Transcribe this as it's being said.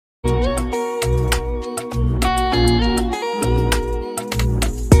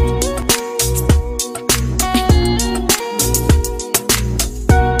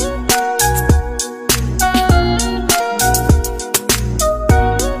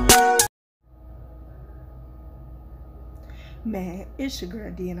Man, it's your girl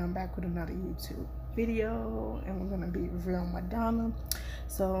D, and I'm back with another YouTube video, and we're gonna be reviewing Madonna.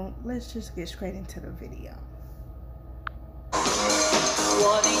 So let's just get straight into the video.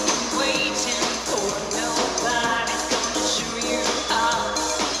 What are you waiting for? Nobody's gonna show you up.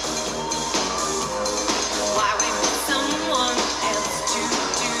 Why wait for someone else to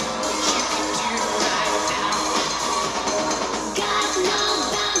do what you can do right now? Got no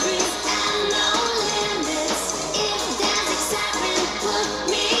boundaries and no limits. If there's excitement, put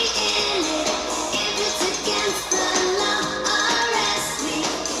me in it. If it's against the law, arrest me.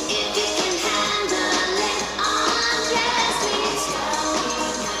 If you can handle it, undress me.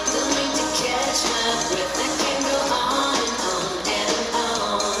 Don't need to catch my breath. I can go on and on and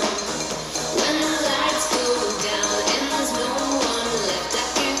on. When the lights go down and there's no one left, I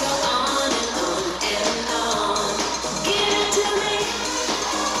can go on and on and on. Give it to me,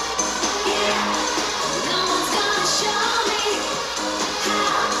 yeah. No one's gonna show me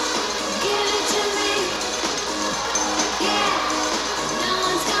how. Give it to me, yeah. No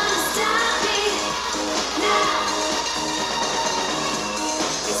one's gonna stop me now.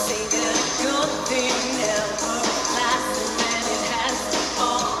 They say that a good thing never lasts, and then it has to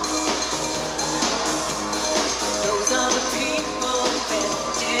fall. Those are the people that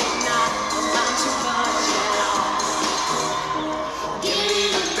did not amount to much at all. Give me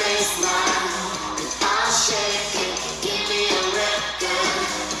the baseline and I'll shake it. Give me a record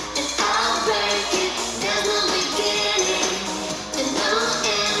and I'll break it. There's no beginning and no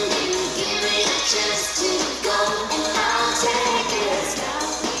ending. Give me a chance to go and I'll take it. Stop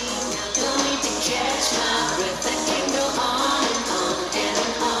me now. Don't need to catch my breath. I can go on and on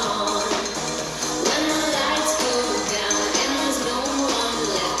and on. When the lights go down and there's no one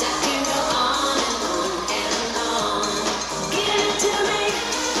left, I can go on and on and on. Give it to me,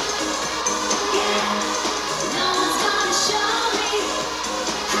 yeah. No one's gonna show me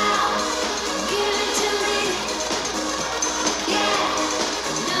how. Give it to me, yeah.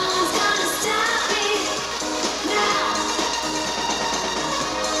 No one's gonna stop me now.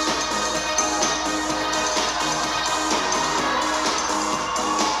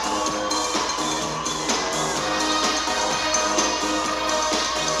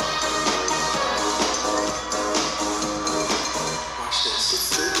 Watch this. Get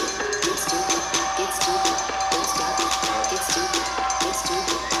stupid, get stupid, get stupid, don't stop. Get stupid, get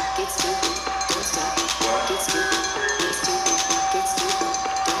stupid, get stupid, don't stop. Get stupid, get stupid, get stupid,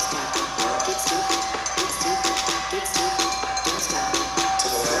 don't stop. Get stupid, get stupid, get stupid, don't stop. To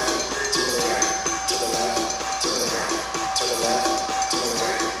the left, to the right, to the left, to the right, to the left, to the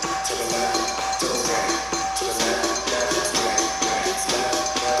right, to the left, to the right, to the left, it's right, it's left, it's right, it's left, it's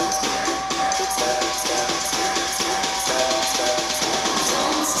left, it's right, it's right, it's left, it's left, it's right.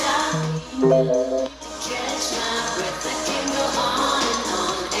 Don't stop. Catch my breath. I can go on and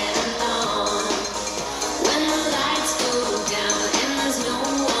on and on. When the lights go down and there's no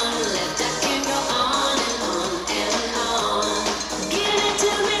one left, I can go on and on and on. Give it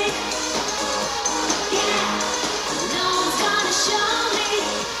to me, yeah. No one's gonna show me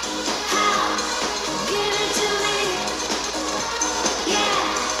how. Give it to me, yeah.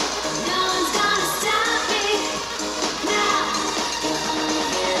 No one's gonna stop me now. You're only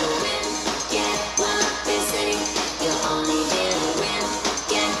here to win, get what they say. You're only here to win,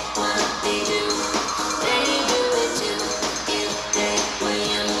 get what they do. They do it too, if they were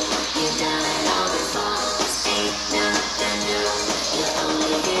you. You've done it all before, this ain't nothing new. You're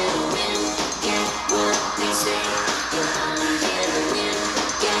only here to win, get what they say. You're only here to win,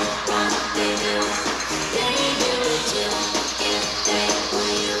 get what they do. They do it too, if they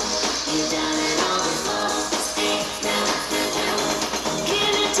were you. You've done it all before, this ain't nothing new.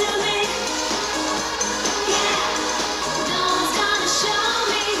 Give it to me, yeah. No one's gonna show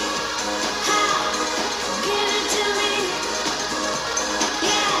me how. Give it to me,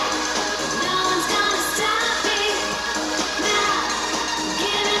 yeah. No one's gonna stop me now.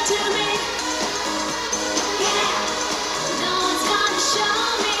 Give it to me, yeah. No one's gonna show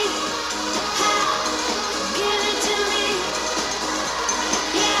me how. Give it to me,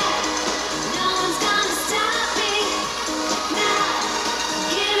 yeah. No one's gonna stop me now.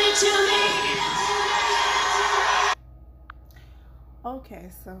 Give it to me. Okay,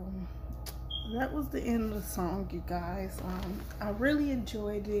 so that was the end of the song, you guys. I really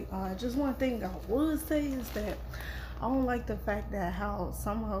enjoyed it. Just one thing I would say is that I don't like the fact that how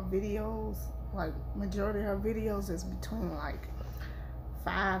some of her videos, like majority of her videos, is between like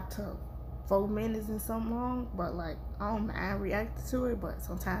 5 to 4 minutes and something long. But like, I don't mind reacting to it, but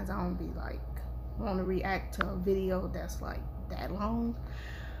sometimes I don't be like want to react to a video that's like that long.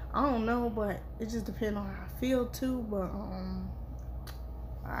 I don't know, but it just depends on how I feel too. But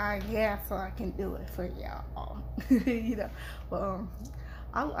I guess so I can do it for y'all. You know, but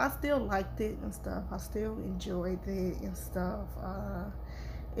I still liked it and stuff. I still enjoyed it and stuff.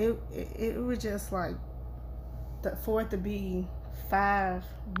 It was just like for it to be 5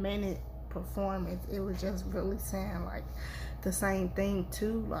 minute performance, it was just really saying like the same thing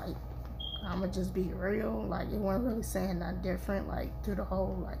too. Like, I'ma just be real. Like, it wasn't really saying that different. Like, through the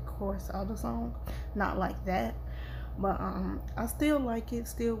whole like chorus of the song, not like that. But I still like it.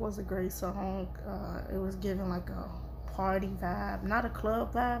 Still was a great song. It was giving like a party vibe, not a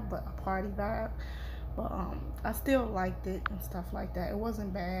club vibe, but a party vibe. But I still liked it and stuff like that. It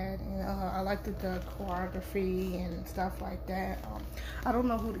wasn't bad, and I liked the choreography and stuff like that. I don't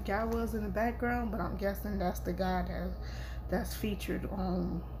know who the guy was in the background, but I'm guessing that's the guy that's featured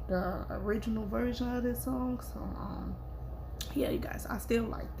on the original version of this song. So yeah, you guys, I still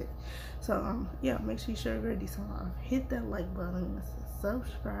liked it. So yeah, make sure you share this song. Hit that like button,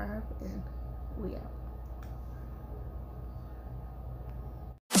 subscribe, and we out.